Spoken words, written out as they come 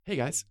Hey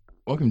guys,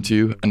 welcome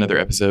to another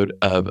episode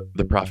of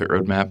The Profit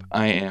Roadmap.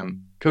 I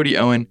am Cody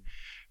Owen.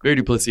 Barry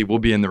Duplessis will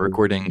be in the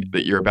recording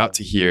that you're about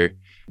to hear.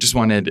 Just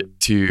wanted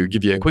to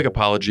give you a quick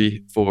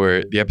apology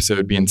for the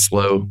episode being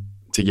slow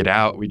to get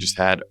out. We just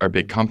had our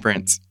big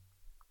conference.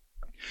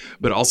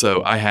 But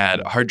also, I had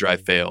a hard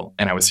drive fail,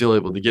 and I was still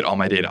able to get all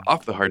my data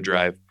off the hard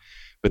drive.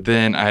 But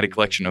then I had a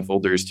collection of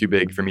folders too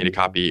big for me to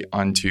copy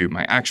onto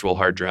my actual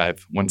hard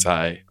drive once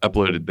I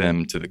uploaded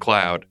them to the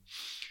cloud.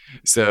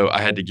 So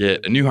I had to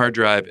get a new hard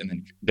drive and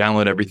then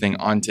download everything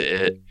onto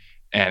it.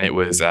 And it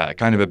was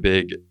kind of a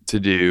big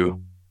to-do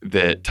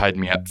that tied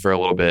me up for a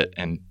little bit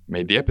and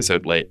made the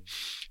episode late.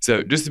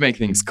 So just to make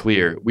things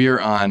clear, we are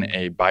on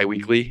a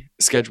bi-weekly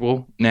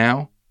schedule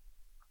now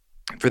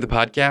for the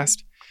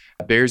podcast.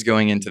 Bear's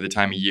going into the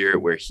time of year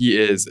where he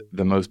is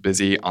the most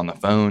busy on the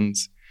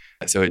phones.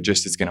 So it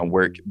just is going to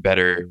work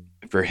better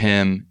for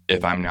him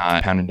if I'm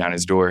not pounding down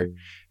his door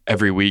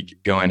every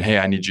week going, hey,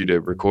 I need you to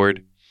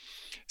record.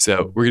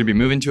 So we're going to be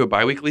moving to a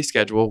bi-weekly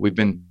schedule. We've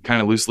been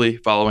kind of loosely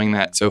following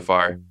that so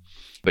far.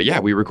 But yeah,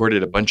 we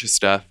recorded a bunch of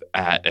stuff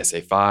at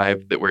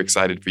SA5 that we're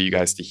excited for you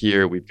guys to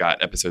hear. We've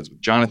got episodes with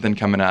Jonathan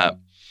coming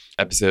up,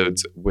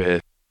 episodes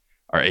with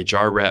our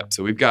HR rep.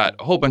 So we've got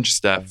a whole bunch of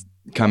stuff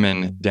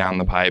coming down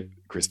the pipe.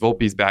 Chris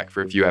Volpe's back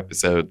for a few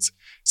episodes.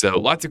 So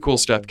lots of cool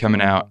stuff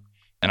coming out,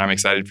 and I'm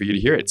excited for you to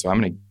hear it. So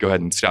I'm going to go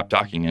ahead and stop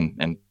talking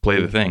and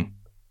play the thing.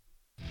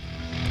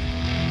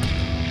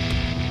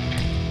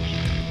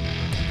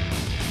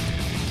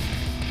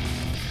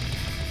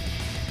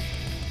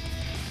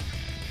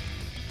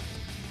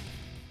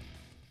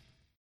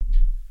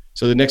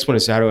 So the next one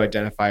is how to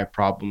identify a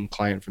problem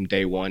client from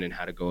day one and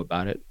how to go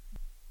about it.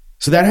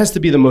 So that has to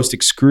be the most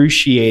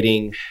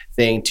excruciating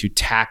thing to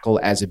tackle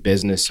as a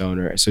business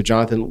owner. So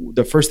Jonathan,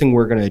 the first thing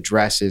we're going to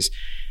address is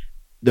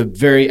the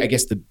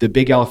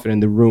big elephant in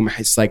the room.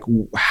 It's like,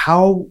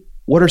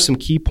 what are some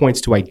key points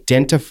to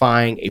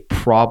identifying a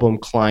problem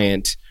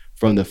client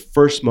from the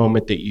first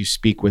moment that you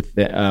speak with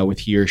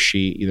he or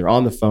she, either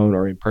on the phone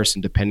or in person,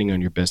 depending on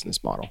your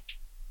business model?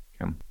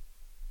 Okay.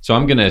 So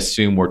I'm going to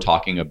assume we're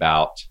talking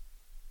about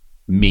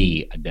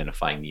me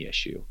identifying the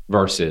issue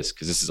versus,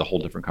 because this is a whole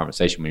different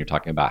conversation when you're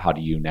talking about how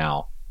do you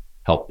now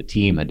help the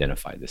team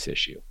identify this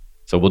issue.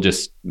 So we'll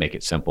just make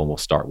it simple. We'll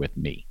start with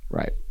me.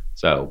 Right.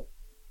 So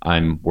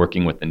I'm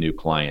working with a new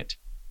client.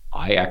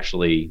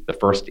 The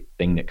first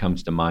thing that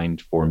comes to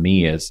mind for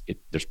me is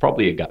there's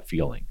probably a gut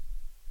feeling.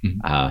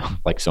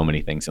 Like so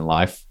many things in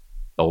life,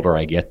 the older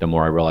I get, the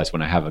more I realize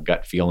when I have a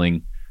gut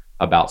feeling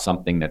about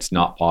something that's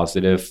not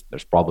positive,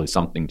 there's probably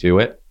something to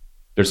it.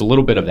 There's a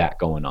little bit of that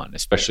going on,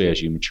 especially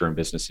as you mature in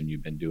business and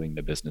you've been doing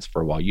the business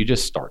for a while. You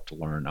just start to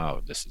learn,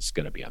 this is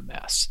going to be a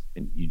mess.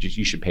 And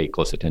you should pay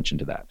close attention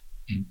to that.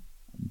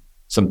 Mm-hmm.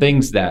 Some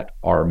things that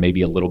are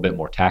maybe a little bit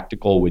more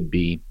tactical would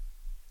be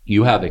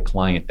you have a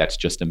client that's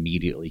just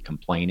immediately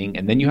complaining.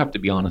 And then you have to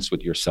be honest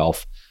with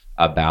yourself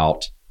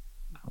about,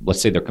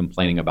 let's say they're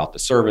complaining about the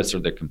service or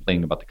they're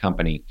complaining about the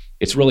company.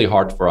 It's really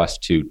hard for us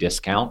to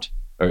discount.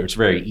 Or it's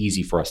very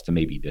easy for us to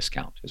maybe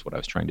discount, is what I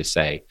was trying to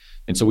say.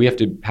 And so we have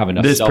to have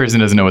enough. This person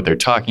doesn't know what they're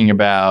talking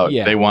about.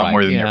 Yeah, they want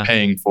more than they're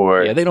paying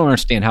for. Yeah, they don't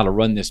understand how to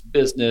run this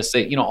business.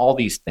 All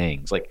these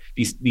things, like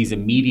these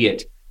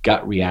immediate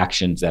gut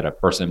reactions that a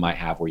person might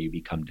have where you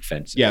become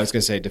defensive. Yeah, I was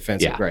going to say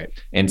defensive, right.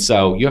 And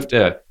so you have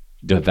to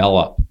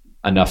develop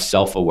enough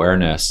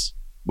self-awareness,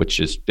 which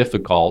is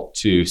difficult,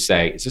 to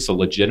say, is this a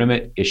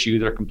legitimate issue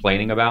they're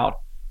complaining about?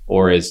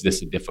 Or is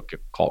this a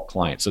difficult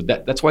client? So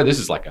that's why this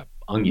is like an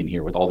onion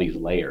here with all these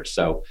layers.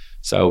 So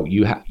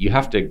you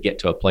have to get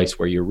to a place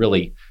where you're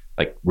really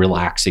like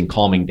relaxing,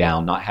 calming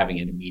down, not having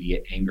an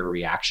immediate anger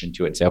reaction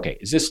to it and say, okay,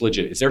 is this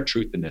legit? Is there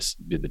truth in this?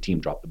 Did the team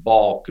drop the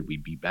ball? Could we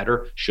be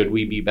better? Should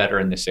we be better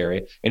in this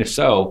area? And if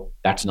so,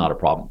 that's not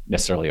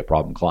necessarily a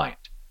problem client.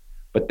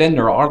 But then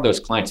there are those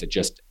clients that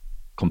just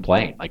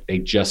complain. Like they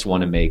just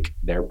want to make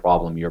their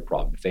problem your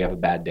problem. If they have a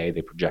bad day,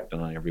 they project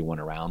it on everyone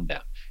around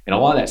them. And a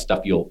lot of that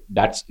stuff,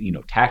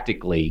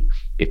 tactically,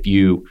 if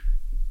you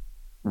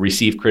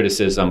receive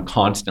criticism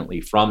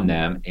constantly from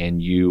them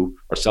and you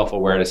are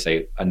self-aware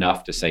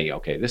enough to say,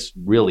 okay, this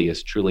really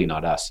is truly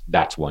not us,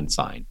 that's one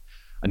sign.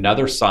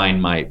 Another sign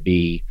might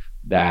be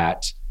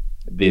that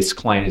this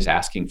client is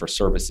asking for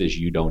services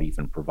you don't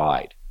even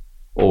provide,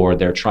 or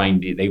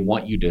they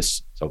want you to,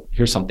 so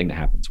here's something that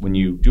happens. When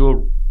you do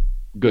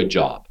a good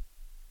job,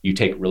 you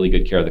take really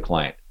good care of the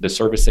client. The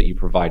service that you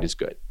provide is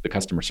good. The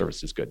customer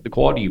service is good. The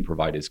quality you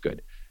provide is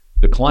good.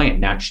 The client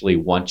naturally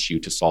wants you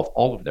to solve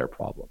all of their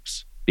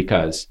problems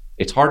because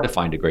it's hard to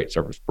find a great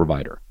service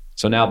provider.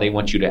 So now they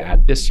want you to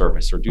add this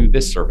service or do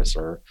this service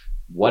or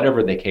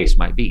whatever the case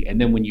might be. And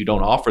then when you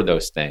don't offer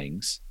those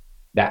things,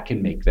 that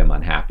can make them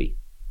unhappy.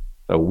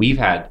 So we've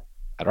had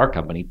at our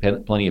company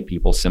plenty of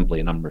people simply,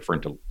 and I'm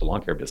referring to the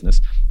lawn care business,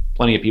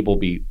 plenty of people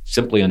be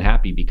simply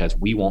unhappy because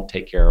we won't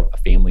take care of a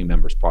family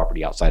member's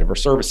property outside of our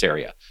service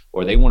area,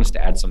 or they want us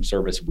to add some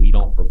service we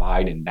don't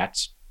provide, and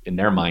that's in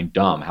their mind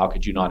dumb. How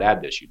could you not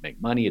add this? You'd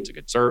make money. It's a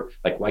good service.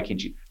 Like, why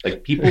can't you?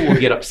 Like, people will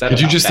get upset.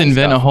 Could you just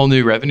invent a whole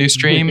new revenue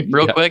stream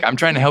real Yeah. quick? I'm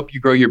trying to help you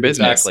grow your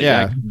business. Exactly.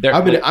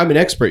 Yeah. I'm an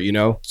expert,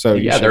 so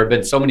there have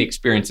been so many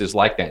experiences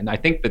like that. And I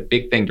think the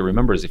big thing to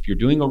remember is if you're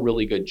doing a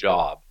really good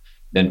job,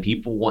 then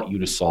people want you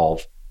to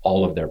solve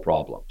all of their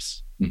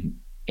problems. Mm-hmm.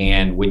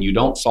 And when you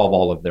don't solve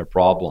all of their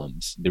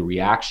problems, the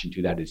reaction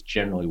to that is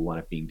generally one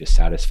of being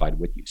dissatisfied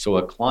with you. So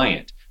a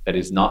client that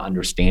is not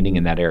understanding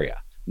in that area,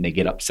 and they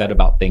get upset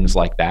about things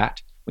like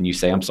that, when you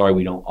say, I'm sorry,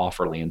 we don't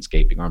offer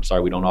landscaping, or I'm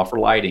sorry, we don't offer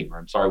lighting, or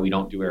I'm sorry, we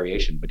don't do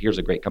aeration, but here's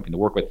a great company to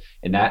work with,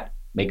 and that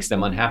makes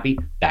them unhappy,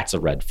 that's a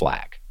red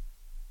flag.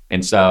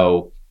 And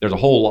so there's a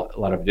whole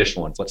lot of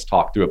additional ones. Let's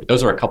talk through it. But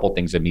those are a couple of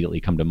things that immediately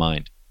come to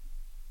mind.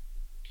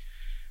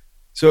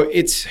 So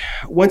it's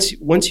once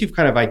you've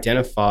kind of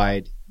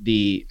identified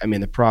the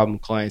problem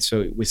client.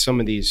 So with some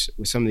of these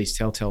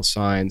telltale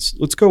signs,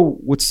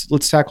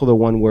 let's tackle the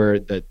one where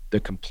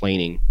the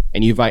complaining,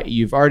 and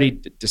you've already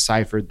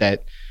deciphered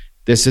that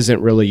this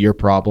isn't really your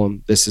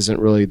problem. This isn't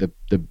really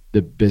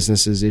the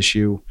business's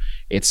issue.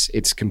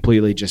 It's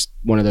completely just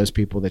one of those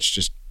people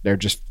that's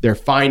they're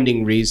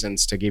finding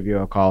reasons to give you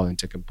a call and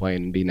to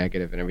complain and be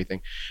negative and everything.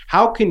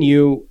 How can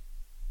you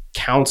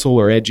counsel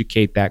or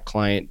educate that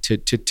client to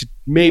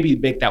maybe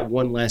make that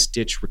one last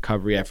ditch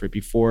recovery effort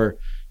before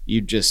you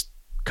just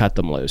cut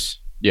them loose?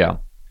 Yeah.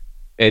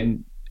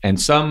 And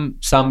some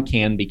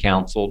can be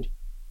counseled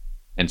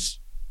and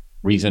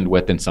reasoned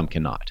with, and some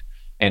cannot.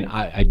 And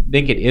I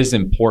think it is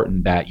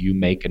important that you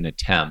make an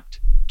attempt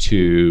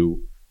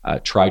to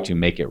try to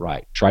make it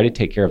right. Try to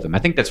take care of them. I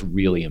think that's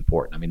really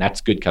important. I mean,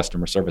 that's good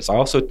customer service. I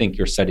also think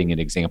you're setting an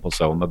example.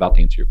 So I'm about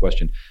to answer your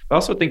question, but I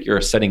also think you're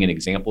setting an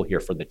example here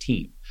for the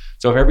team.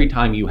 So if every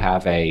time you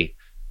have a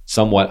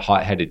somewhat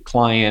hot-headed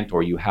client,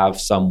 or you have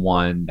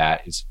someone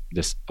that is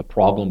a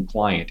problem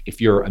client,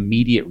 if your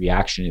immediate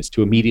reaction is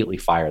to immediately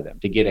fire them,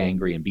 to get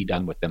angry and be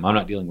done with them, I'm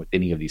not dealing with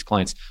any of these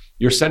clients,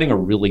 you're setting a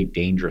really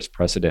dangerous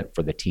precedent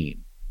for the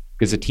team,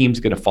 because the team's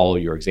going to follow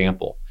your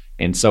example.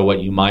 And so what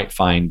you might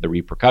find the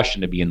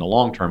repercussion to be in the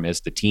long term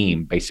is the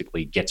team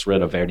basically gets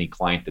rid of any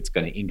client that's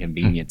going to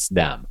inconvenience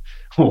them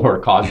or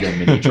cause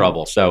them any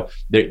trouble. So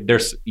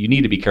you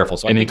need to be careful.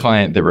 So any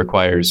client that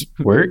requires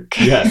work.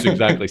 Yes,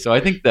 exactly. So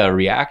I think the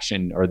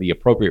reaction, or the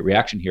appropriate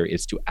reaction here,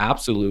 is to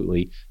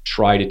absolutely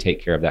try to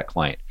take care of that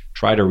client.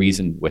 Try to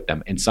reason with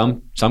them. And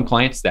some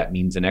clients, that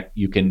means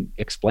you can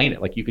explain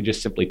it. Like, you can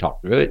just simply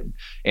talk through it.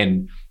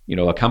 And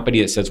a company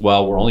that says,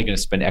 well, we're only going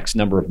to spend X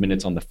number of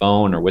minutes on the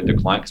phone or with the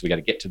client because we got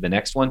to get to the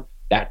next one,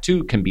 that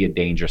too can be a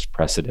dangerous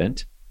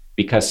precedent,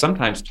 because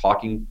sometimes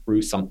talking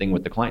through something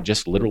with the client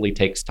just literally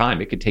takes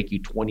time. It could take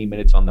you 20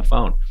 minutes on the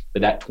phone,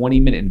 but that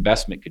 20-minute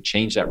investment could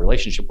change that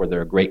relationship where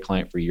they're a great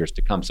client for years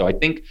to come. So I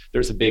think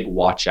there's a big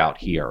watch out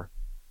here.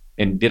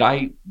 And did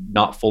I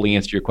not fully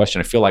answer your question?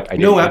 I feel like I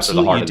didn't answer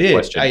the heart of the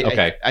question.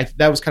 Okay.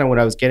 That was kind of what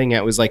I was getting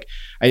at, was like,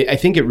 I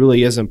think it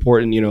really is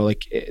important,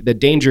 like the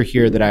danger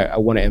here that I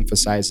want to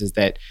emphasize is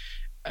that,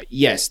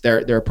 yes,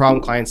 there are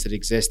problem clients that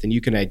exist, and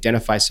you can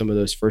identify some of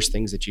those first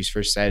things that you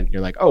first said. And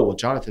you're like, oh, well,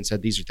 Jonathan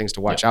said these are things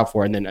to watch out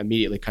for, and then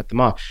immediately cut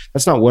them off.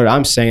 That's not what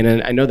I'm saying.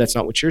 And I know that's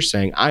not what you're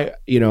saying.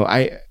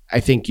 I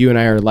think you and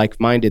I are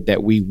like-minded,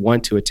 that we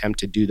want to attempt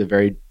to do the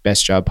very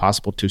best job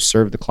possible to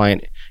serve the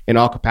client in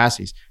all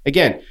capacities.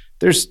 Again,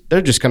 there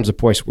just comes a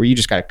point where you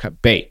just got to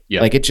cut bait. Yeah.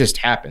 Like, it just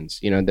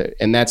happens,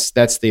 and that's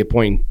the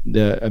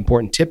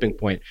important tipping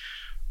point.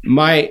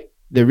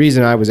 The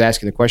reason I was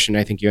asking the question,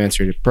 I think you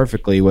answered it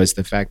perfectly, was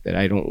the fact that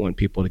I don't want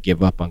people to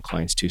give up on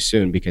clients too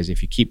soon, because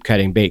if you keep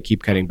cutting bait,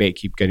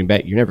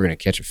 you're never going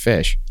to catch a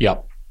fish.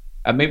 Yep.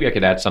 Maybe I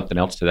could add something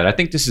else to that. I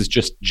think this is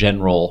just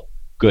general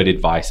good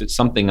advice. It's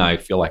something I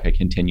feel like I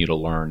continue to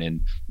learn,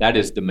 and that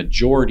is the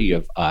majority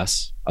of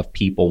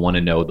people want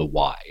to know the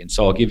why. And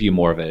so I'll give you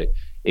more of an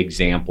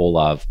example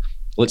of,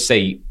 let's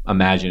say,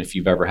 imagine if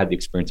you've ever had the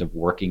experience of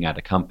working at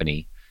a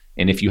company,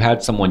 and if you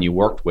had someone you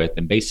worked with,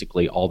 and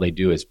basically all they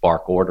do is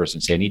bark orders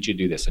and say, I need you to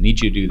do this, I need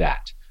you to do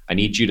that, I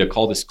need you to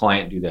call this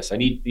client and do this,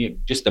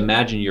 just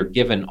imagine you're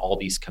given all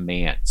these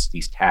commands,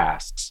 these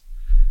tasks.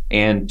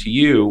 And to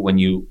you, when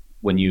you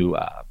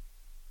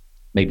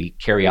maybe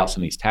carry out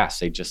some of these tasks,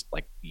 they just,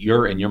 like,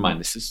 you're in your mind,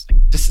 this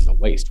is a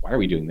waste. Why are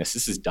we doing this?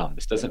 This is dumb.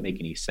 This doesn't make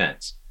any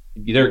sense.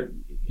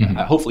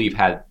 Hopefully you've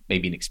had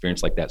maybe an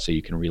experience like that, so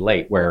you can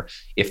relate, where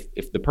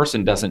if the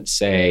person doesn't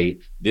say,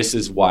 this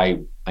is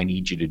why I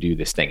need you to do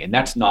this thing, and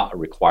that's not a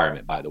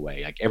requirement, by the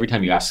way. Like, every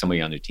time you ask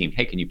somebody on their team,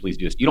 hey, can you please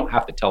do this? You don't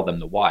have to tell them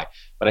the why.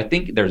 But I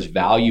think there's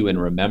value in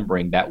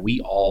remembering that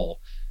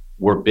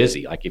we're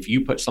busy. Like, if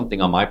you put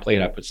something on my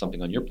plate, I put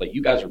something on your plate,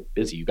 you guys are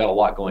busy. You got a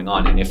lot going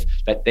on. And if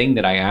that thing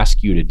that I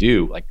ask you to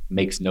do, like,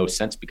 makes no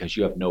sense because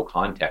you have no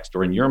context,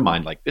 or in your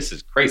mind, like, this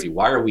is crazy.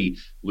 Why are we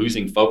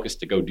losing focus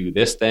to go do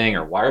this thing?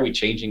 Or why are we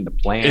changing the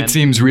plan? It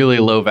seems really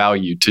low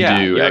value to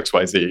do X,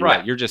 Y, Z.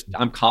 Right.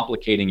 I'm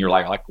complicating your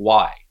life. Like,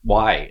 why?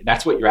 Why?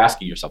 That's what you're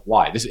asking yourself.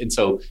 Why? And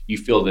so you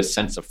feel this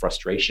sense of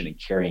frustration in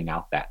carrying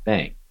out that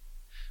thing.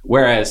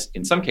 Whereas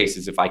in some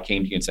cases, if I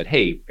came to you and said,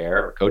 hey,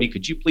 Bear or Cody,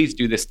 could you please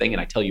do this thing? And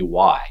I tell you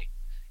why.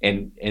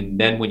 And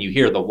then when you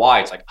hear the why,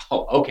 it's like,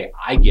 oh, okay,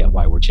 I get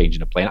why we're changing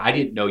the plan. I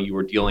didn't know you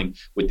were dealing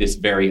with this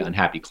very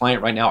unhappy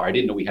client right now, or I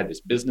didn't know we had this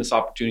business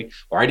opportunity,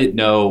 or I didn't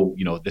know,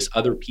 this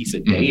other piece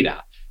of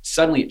data.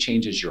 Suddenly it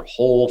changes your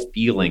whole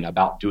feeling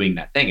about doing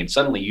that thing. And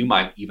suddenly you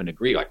might even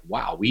agree, like,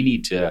 wow, we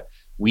need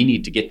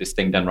to get this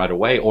thing done right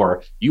away.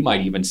 Or you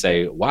might even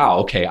say, wow,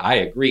 okay, I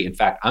agree. In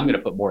fact, I'm going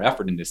to put more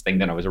effort in this thing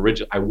than I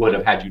would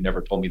have had you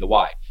never told me the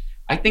why.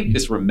 I think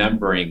this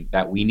remembering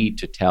that we need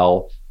to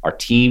tell our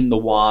team the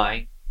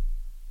why.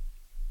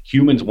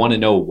 Humans want to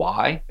know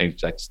why.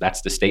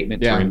 That's the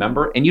statement to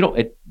remember. And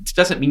it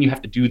doesn't mean you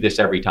have to do this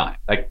every time.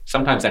 Like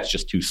sometimes that's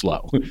just too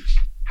slow.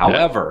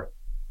 However,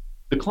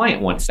 the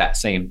client wants that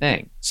same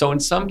thing. So in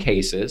some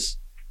cases,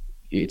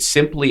 it's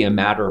simply a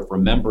matter of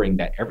remembering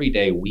that every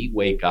day we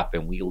wake up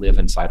and we live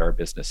inside our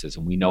businesses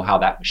and we know how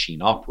that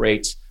machine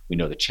operates. We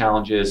know the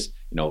challenges.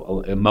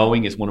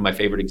 Mowing is one of my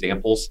favorite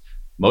examples.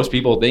 Most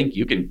people think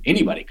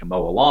anybody can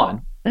mow a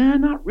lawn.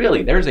 Not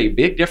really. There's a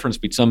big difference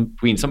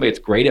between somebody that's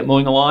great at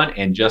mowing a lawn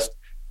and just,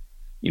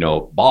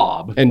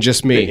 Bob. And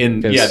just me. I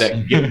do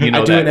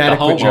an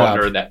adequate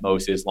homeowner that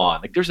mows his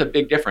lawn. Like there's a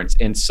big difference.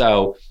 And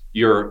so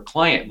your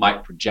client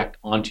might project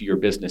onto your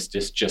business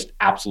just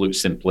absolute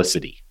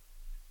simplicity.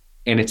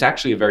 And it's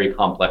actually a very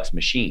complex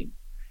machine.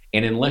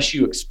 And unless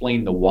you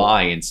explain the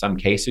why, in some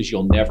cases,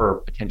 you'll never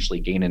potentially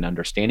gain an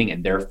understanding,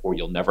 and therefore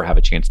you'll never have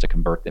a chance to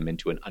convert them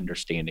into an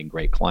understanding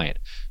great client.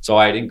 So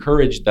I'd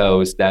encourage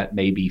those that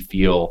maybe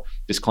feel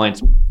this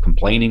client's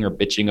complaining or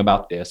bitching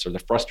about this, or they're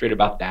frustrated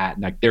about that,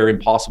 and like they're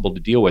impossible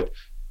to deal with.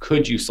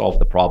 Could you solve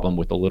the problem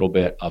with a little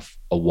bit of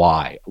a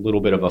why, a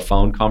little bit of a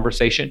phone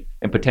conversation,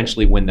 and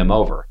potentially win them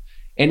over?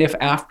 And if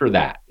after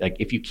that, like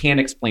if you can't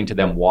explain to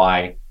them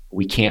why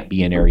we can't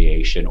be in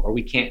aeration, or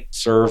we can't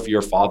serve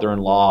your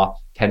father-in-law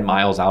 10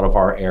 miles out of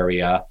our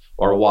area,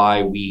 or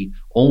why we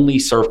only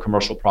serve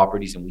commercial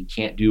properties and we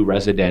can't do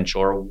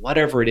residential, or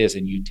whatever it is,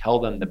 and you tell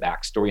them the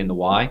backstory and the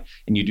why,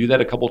 and you do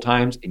that a couple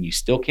times and you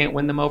still can't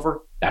win them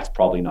over, that's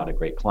probably not a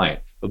great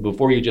client. But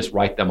before you just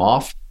write them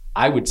off,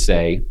 I would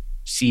say,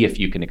 see if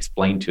you can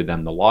explain to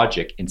them the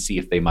logic and see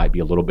if they might be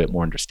a little bit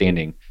more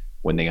understanding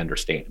when they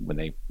understand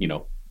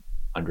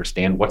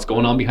what's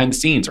going on behind the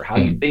scenes, or how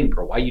you think,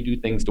 or why you do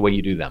things the way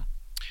you do them.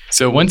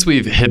 So once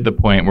we've hit the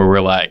point where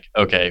we're like,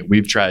 okay,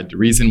 we've tried to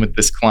reason with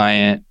this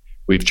client,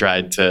 we've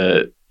tried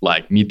to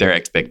meet their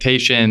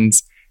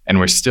expectations, and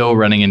we're still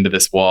running into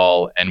this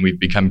wall, and we've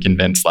become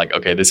convinced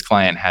okay, this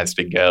client has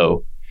to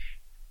go.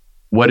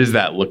 What does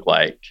that look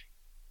like?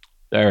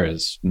 There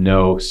is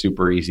no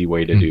super easy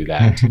way to do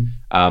that.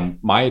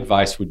 My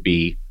advice would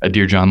be a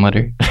Dear John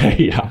letter.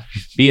 Yeah.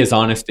 Be as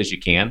honest as you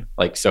can.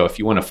 So if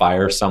you want to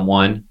fire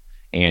someone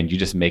and you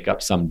just make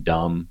up some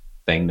dumb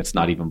thing that's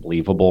not even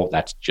believable,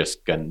 that's just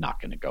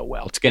not going to go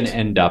well. It's going to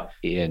end up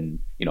in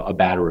a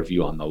bad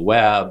review on the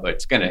web.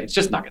 It's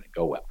just not going to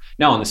go well.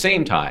 Now, at the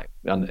same time,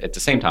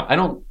 I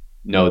don't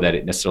know that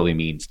it necessarily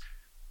means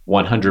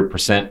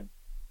 100%.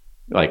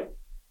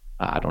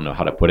 I don't know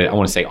how to put it. I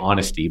want to say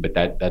honesty, but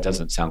that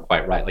doesn't sound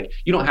quite right.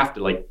 You don't have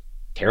to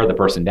tear the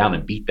person down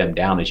and beat them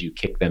down as you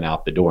kick them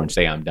out the door and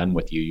say, I'm done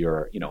with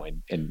you.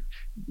 And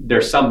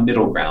there's some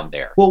middle ground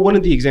there. Well, one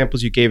of the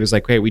examples you gave is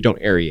hey, we don't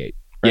aerate.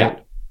 Right? Yeah.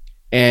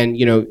 And,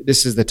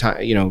 this is the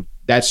time,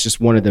 that's just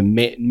one of the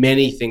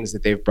many things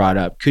that they've brought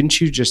up. Couldn't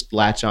you just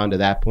latch on to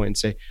that point and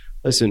say,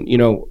 listen,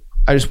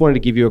 I just wanted to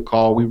give you a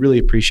call. We really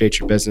appreciate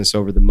your business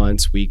over the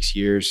months, weeks,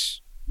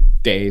 years,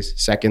 days,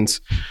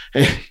 seconds.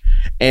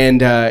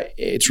 And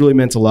it's really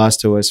meant a loss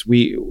to us.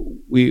 We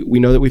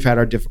know that we've had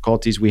our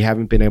difficulties. We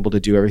haven't been able to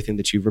do everything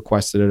that you've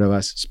requested of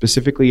us,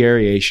 specifically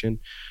aeration.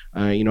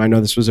 I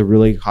know this was a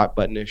really hot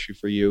button issue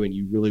for you, and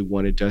you really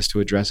wanted us to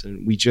address it.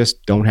 And we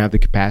just don't have the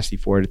capacity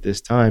for it at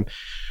this time.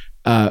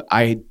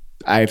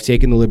 I've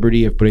taken the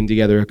liberty of putting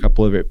together a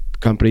couple of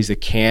companies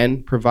that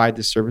can provide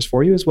this service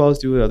for you, as well as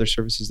do other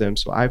services them.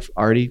 So I've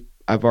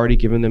already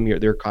given them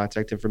their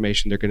contact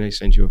information. They're going to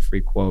send you a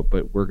free quote,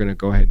 but we're going to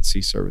go ahead and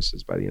see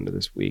services by the end of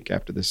this week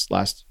after this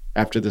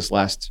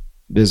last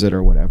visit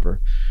or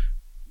whatever.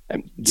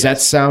 Does that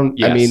sound,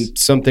 Yes.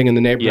 Something in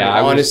the neighborhood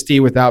of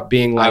honesty without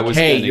being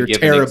hey, you're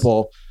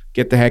terrible.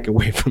 Get the heck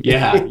away from me.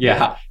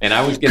 Yeah. And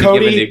I was going to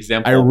give an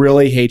example. I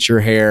really hate your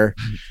hair.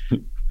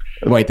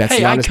 Wait, that's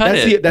the honest.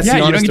 That's the honest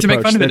you don't get to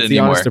make fun of it that's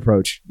anymore. The honest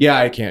approach. Yeah,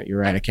 I can't. You're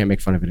right. I can't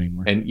make fun of it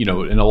anymore. And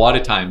and a lot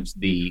of times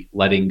the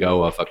letting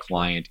go of a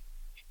client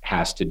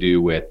has to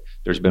do with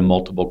there's been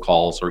multiple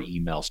calls or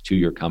emails to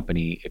your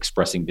company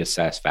expressing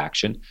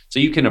dissatisfaction. So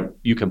you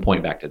can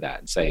point back to that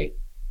and say,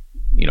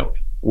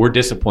 we're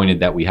disappointed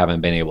that we haven't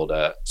been able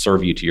to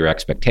serve you to your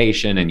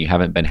expectation, and you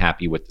haven't been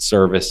happy with the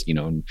service.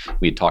 And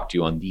we had talked to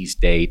you on these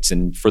dates,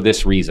 and for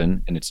this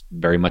reason, and it's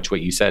very much what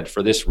you said,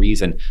 for this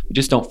reason, we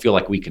just don't feel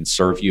like we can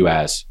serve you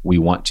as we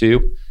want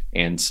to.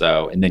 And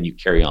then you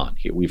carry on.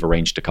 We've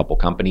arranged a couple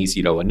companies.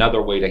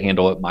 Another way to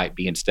handle it might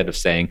be, instead of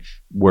saying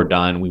we're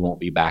done, we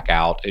won't be back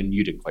out. And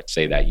you didn't quite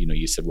say that.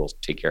 You said we'll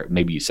take care.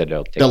 Maybe you said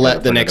it'll take care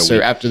of the next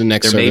after the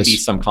next. There service. may be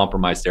some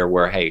compromise there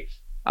where, hey,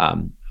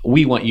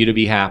 we want you to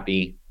be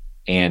happy,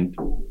 and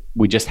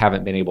we just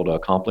haven't been able to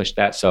accomplish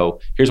that. So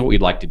here's what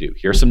we'd like to do.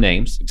 Here's some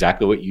names,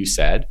 exactly what you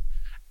said.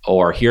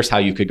 Or here's how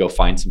you could go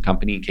find some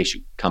companies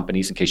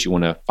in case you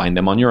want to find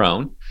them on your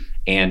own.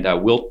 And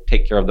we'll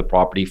take care of the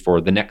property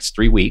for the next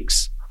 3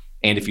 weeks.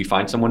 And if you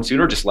find someone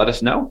sooner, just let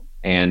us know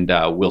and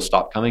we'll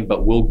stop coming.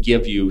 But we'll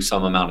give you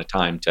some amount of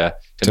time to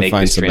make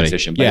this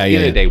transition. But at the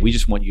end of the day, we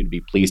just want you to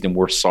be pleased, and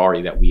we're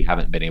sorry that we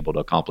haven't been able to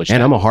accomplish that.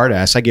 And I'm a hard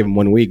ass. I give him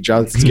 1 week.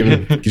 Jonathan's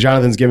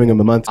giving him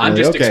a month. I'm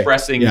just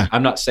expressing,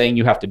 I'm not saying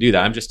you have to do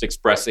that. I'm just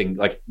expressing,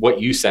 like, what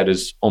you said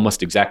is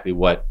almost exactly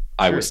what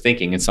I was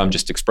thinking. And so I'm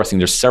just expressing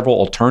there's several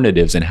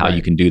alternatives in how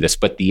you can do this.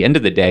 But at the end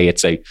of the day,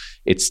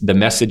 it's the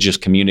message is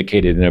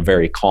communicated in a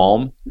very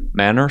calm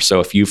manner. So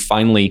if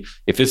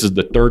this is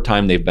the third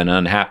time they've been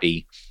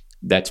unhappy,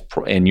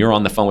 and you're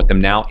on the phone with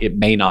them now, it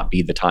may not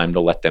be the time to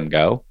let them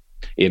go.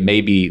 It may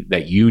be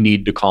that you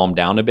need to calm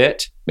down a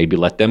bit, maybe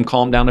let them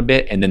calm down a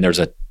bit. And then there's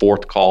a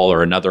fourth call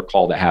or another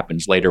call that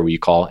happens later where you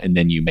call, and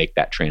then you make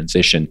that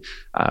transition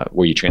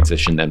where you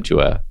transition them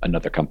to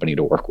another company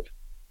to work with.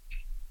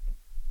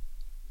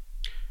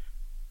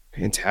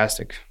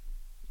 Fantastic.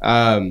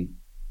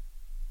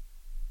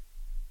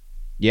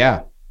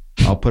 Yeah,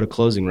 I'll put a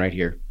closing right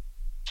here.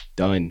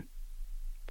 Done.